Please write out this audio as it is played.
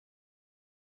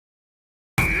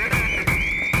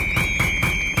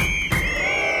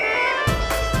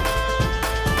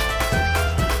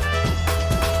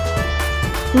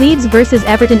Leeds vs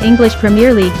Everton English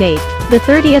Premier League date, the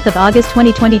 30th of August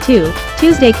 2022,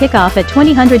 Tuesday kickoff at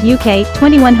 2000 UK,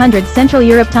 2100 Central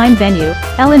Europe Time venue,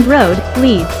 Elland Road,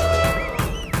 Leeds.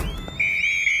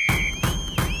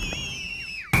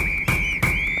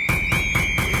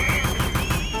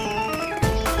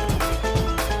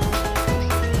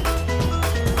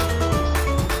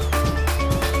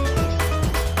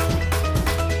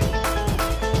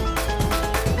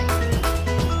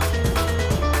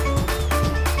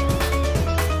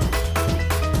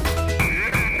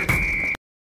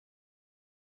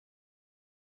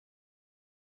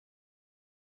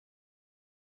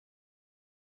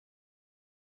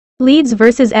 Leeds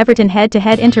vs Everton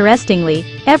head-to-head. Interestingly,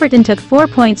 Everton took 4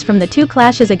 points from the two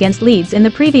clashes against Leeds in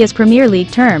the previous Premier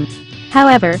League term.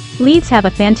 However, Leeds have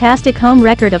a fantastic home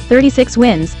record of 36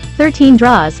 wins, 13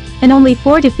 draws, and only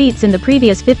 4 defeats in the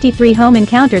previous 53 home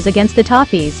encounters against the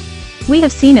Toffees. We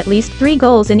have seen at least 3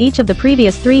 goals in each of the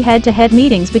previous 3 head-to-head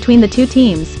meetings between the two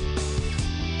teams.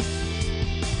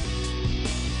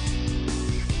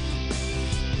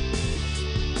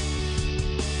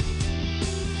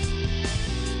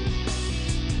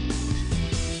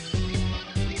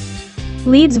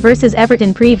 Leeds vs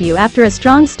Everton preview. After a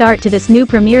strong start to this new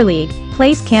Premier League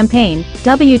place campaign,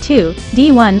 W2,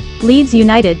 D1, Leeds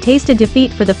United tasted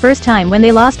defeat for the first time when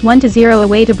they lost 1-0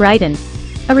 away to Brighton.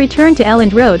 A return to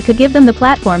Elland Road could give them the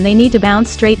platform they need to bounce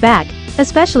straight back,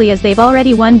 especially as they've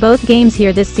already won both games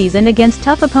here this season against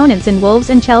tough opponents in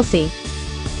Wolves and Chelsea.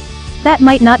 That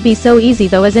might not be so easy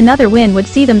though, as another win would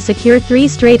see them secure 3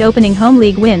 straight opening home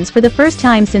league wins for the first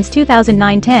time since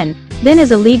 2009-10, then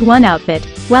as a League One outfit,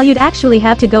 while you'd actually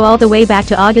have to go all the way back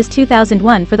to August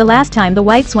 2001 for the last time the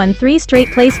Whites won 3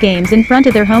 straight place games in front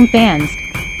of their home fans.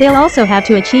 They'll also have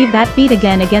to achieve that feat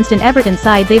again against an Everton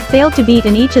side they've failed to beat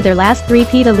in each of their last 3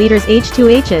 PETA leaders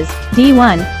H2Hs,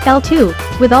 D1,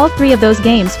 L2, with all 3 of those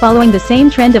games following the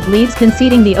same trend of Leeds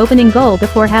conceding the opening goal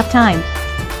before half-time.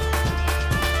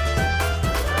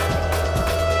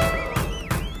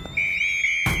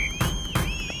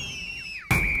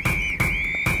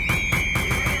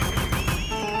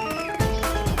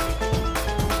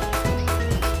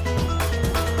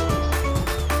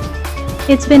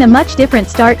 It's been a much different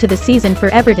start to the season for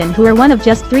Everton, who are one of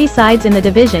just 3 sides in the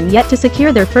division yet to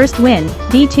secure their first win,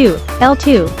 D2,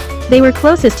 L2. They were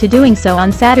closest to doing so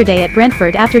on Saturday at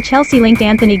Brentford after Chelsea-linked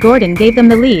Anthony Gordon gave them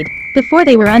the lead, before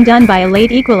they were undone by a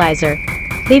late equalizer.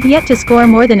 They've yet to score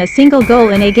more than a single goal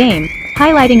in a game,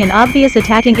 highlighting an obvious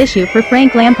attacking issue for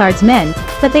Frank Lampard's men,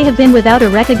 but they have been without a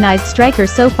recognized striker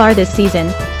so far this season,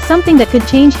 something that could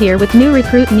change here with new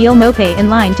recruit Neal Maupay in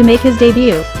line to make his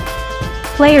debut.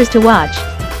 Players to watch.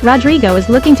 Rodrigo is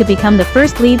looking to become the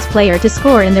first Leeds player to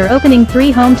score in their opening 3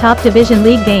 home top division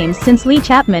league games since Lee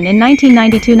Chapman in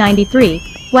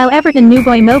 1992-93, while Everton new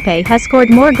boy Maupay has scored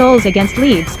more goals against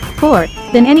Leeds, 4,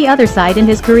 than any other side in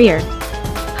his career.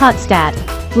 Hot stat.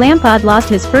 Lampard lost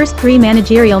his first 3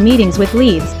 managerial meetings with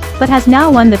Leeds, but has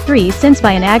now won the 3 since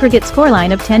by an aggregate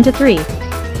scoreline of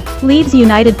 10-3. Leeds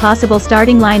United possible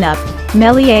starting lineup: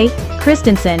 Meslier,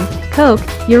 Christensen, Koch,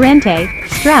 Llorente,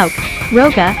 Struijk,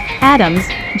 Roca, Adams,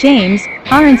 James,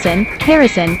 Aronson,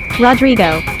 Harrison,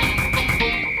 Rodrigo.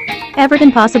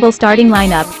 Everton possible starting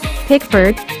lineup: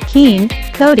 Pickford, Keane,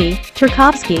 Cody,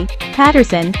 Tarkowski,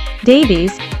 Patterson,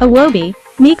 Davies, Iwobi,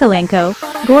 Mykolenko,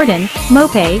 Gordon,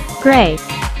 Maupay, Gray.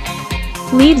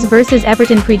 Leeds vs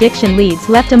Everton prediction. Leeds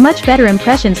left a much better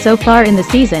impression so far in the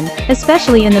season,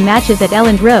 especially in the matches at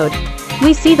Elland Road.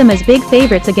 We see them as big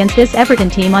favourites against this Everton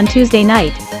team on Tuesday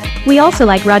night. We also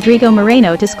like Rodrigo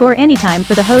Moreno to score anytime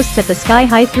for the hosts at the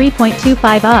sky-high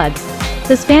 3.25 odds.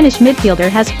 The Spanish midfielder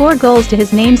has 4 goals to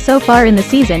his name so far in the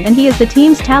season, and he is the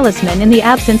team's talisman in the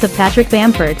absence of Patrick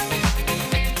Bamford.